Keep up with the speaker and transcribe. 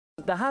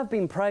There have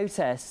been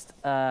protests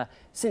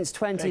since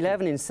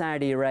 2011 in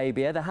Saudi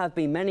Arabia. There have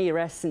been many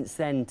arrests since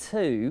then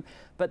too,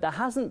 but there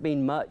hasn't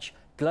been much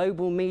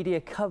global media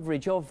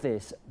coverage of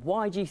this.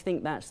 Why do you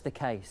think that's the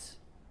case?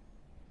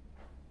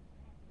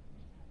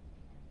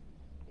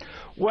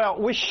 Well,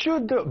 we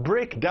should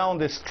break down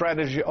the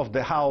strategy of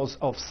the House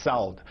of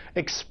Saud,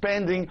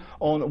 expanding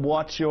on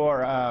what your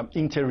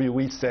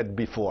interviewee said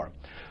before.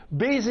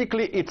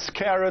 Basically, it's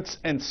carrots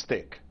and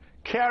stick.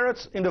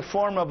 Carrots in the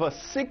form of a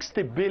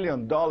 $60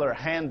 billion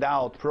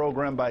handout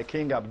program by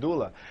King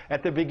Abdullah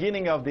at the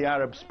beginning of the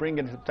Arab Spring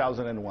in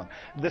 2001.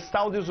 The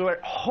Saudis were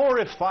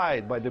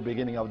horrified by the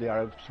beginning of the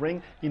Arab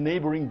Spring in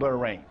neighboring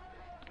Bahrain.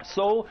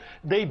 So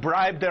they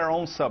bribed their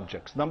own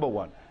subjects, number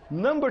one.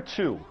 Number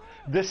two,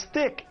 the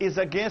stick is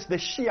against the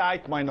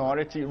Shiite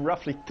minority,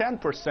 roughly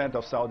 10%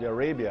 of Saudi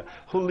Arabia,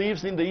 who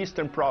lives in the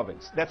eastern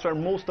province. That's where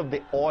most of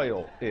the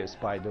oil is,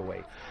 by the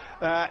way.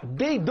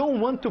 They don't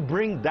want to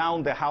bring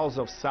down the House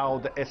of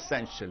Saud,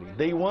 essentially.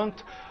 They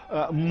want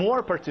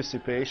more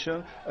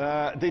participation,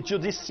 the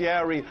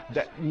judiciary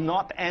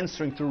not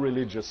answering to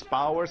religious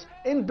powers,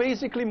 and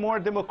basically more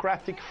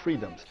democratic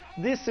freedoms.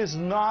 This is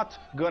not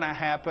going to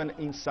happen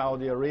in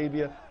Saudi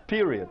Arabia,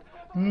 period.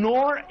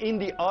 Nor in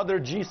the other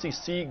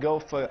GCC,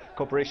 Gulf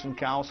Cooperation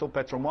Council,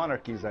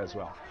 petromonarchies as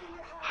well.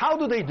 How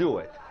do they do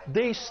it?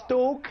 They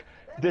stoke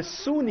the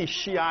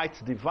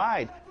Sunni-Shiite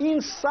divide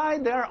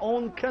inside their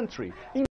own country.